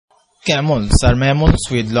Camels are mammals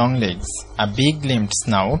with long legs, a big-limbed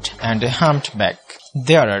snout, and a humped back.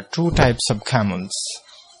 There are two types of camels: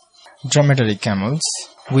 Dromedary camels,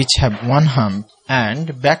 which have one hump,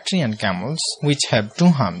 and Bactrian camels, which have two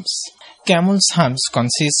humps. Camels' humps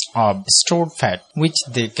consist of stored fat, which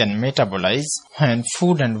they can metabolize when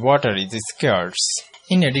food and water is scarce.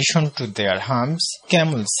 In addition to their humps,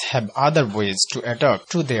 camels have other ways to adapt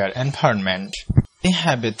to their environment. They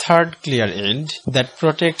have a third clear yield that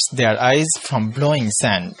protects their eyes from blowing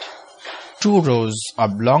sand. Two rows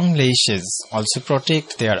of long lashes also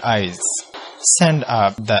protect their eyes. Sand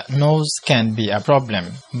up the nose can be a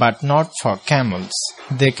problem, but not for camels.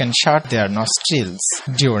 They can shut their nostrils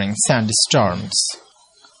during sandstorms.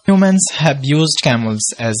 Humans have used camels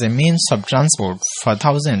as a means of transport for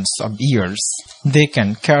thousands of years. They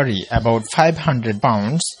can carry about 500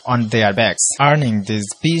 pounds on their backs, earning these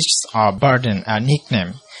beasts of burden a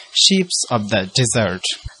nickname, "Ships of the desert."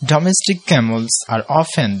 Domestic camels are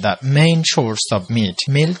often the main source of meat,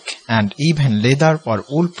 milk, and even leather or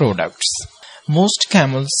wool products. Most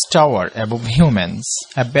camels tower above humans.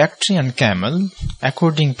 A Bactrian camel,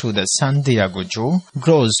 according to the San Diego Zoo,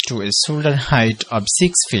 grows to a shoulder height of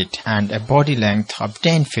 6 feet and a body length of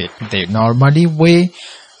 10 feet. They normally weigh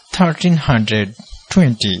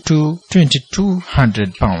 1,320 to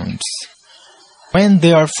 2,200 pounds. When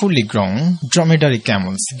they are fully grown, dromedary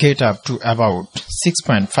camels get up to about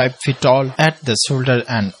 6.5 feet tall at the shoulder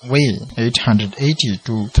and weigh 880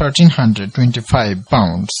 to 1,325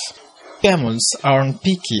 pounds. Camels aren't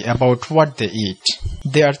picky about what they eat.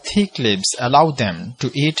 Their thick lips allow them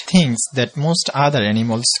to eat things that most other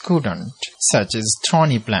animals couldn't, such as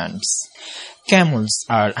thorny plants. Camels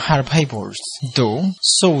are herbivores, though,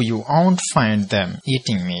 so you won't find them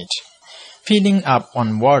eating meat. Filling up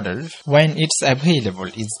on water when it's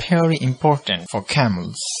available is very important for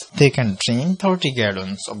camels. They can drink 30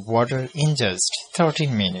 gallons of water in just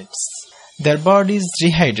 13 minutes. Their bodies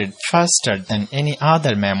rehydrate faster than any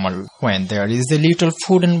other mammal. When there is a little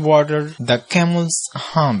food and water, the camel's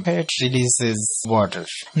hump fat releases water.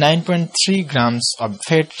 9.3 grams of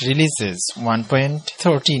fat releases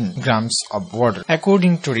 1.13 grams of water,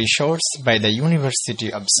 according to research by the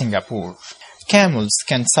University of Singapore. Camels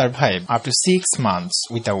can survive up to 6 months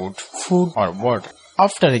without food or water.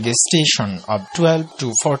 After a gestation of 12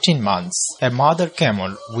 to 14 months, a mother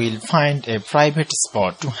camel will find a private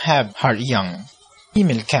spot to have her young.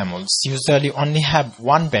 Female camels usually only have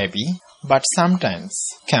one baby, but sometimes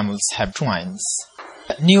camels have twins.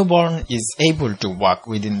 The newborn is able to walk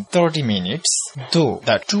within 30 minutes, though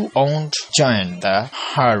the two won't join the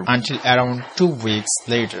herd until around 2 weeks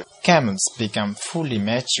later. Camels become fully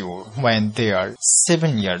mature when they are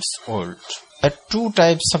 7 years old. The two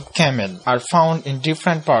types of camel are found in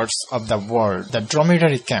different parts of the world. The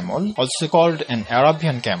dromedary camel, also called an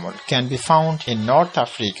Arabian camel, can be found in North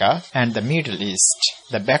Africa and the Middle East.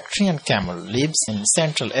 The Bactrian camel lives in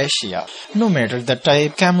Central Asia. No matter the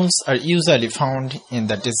type, camels are usually found in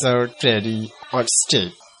the desert, prairie, or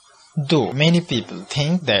steppe. Though many people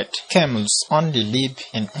think that camels only live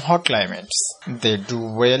in hot climates, they do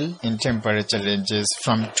well in temperature ranges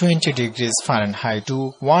from 20 degrees Fahrenheit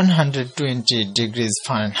to 120 degrees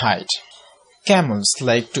Fahrenheit. Camels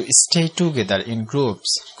like to stay together in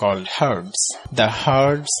groups called herds. The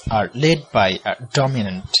herds are led by a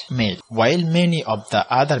dominant male, while many of the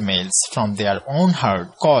other males from their own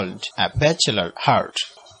herd called a bachelor herd.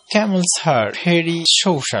 Camels are very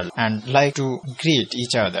social and like to greet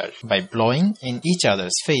each other by blowing in each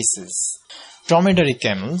other's faces. Dromedary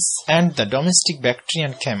camels and the domestic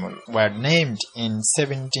Bactrian camel were named in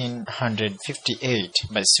 1758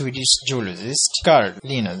 by Swedish zoologist Carl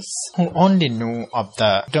Linnaeus, who only knew of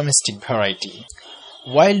the domestic variety.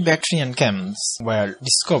 Wild Bactrian camels were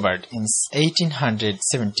discovered in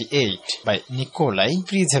 1878 by Nikolai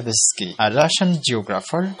Przhevsky, a Russian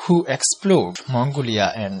geographer who explored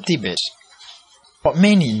Mongolia and Tibet. For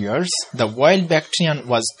many years, the wild Bactrian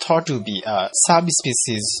was thought to be a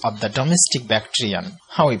subspecies of the domestic Bactrian.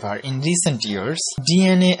 However, in recent years,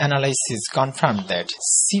 DNA analysis confirmed that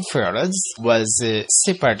Seafarers was a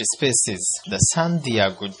separate species, the San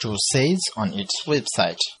Diego Zoo says on its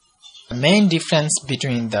website. The main difference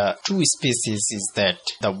between the two species is that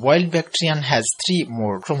the wild Bactrian has 3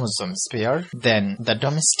 more chromosomes pair than the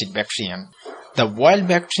domestic Bactrian. The wild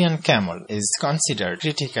Bactrian camel is considered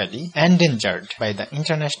critically endangered by the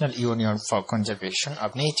International Union for Conservation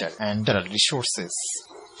of Nature and Natural Resources.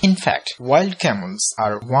 In fact, wild camels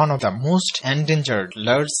are one of the most endangered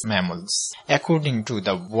large mammals. According to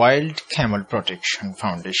the Wild Camel Protection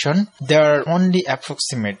Foundation, there are only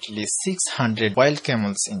approximately 600 wild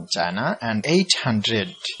camels in China and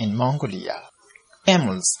 800 in Mongolia.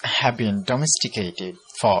 Camels have been domesticated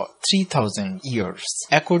for 3,000 years,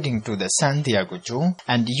 according to the San Diego Zoo,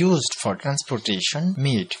 and used for transportation,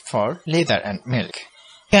 meat, for leather and milk.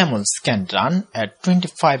 Camels can run at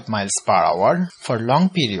 25 miles per hour for long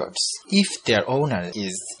periods. If their owner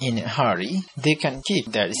is in a hurry, they can keep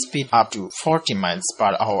their speed up to 40 miles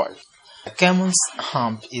per hour. A camel's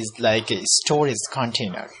hump is like a storage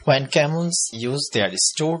container. When camels use their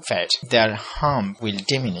stored fat, their hump will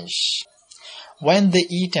diminish. When they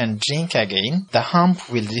eat and drink again, the hump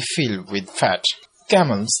will refill with fat.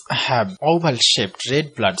 Camels have oval-shaped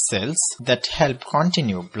red blood cells that help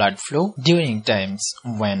continue blood flow during times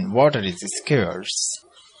when water is scarce.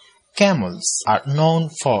 Camels are known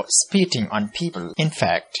for spitting on people. In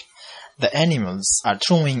fact, the animals are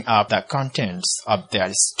throwing up the contents of their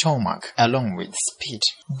stomach along with spit.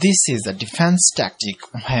 This is a defense tactic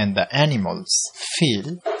when the animals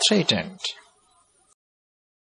feel threatened.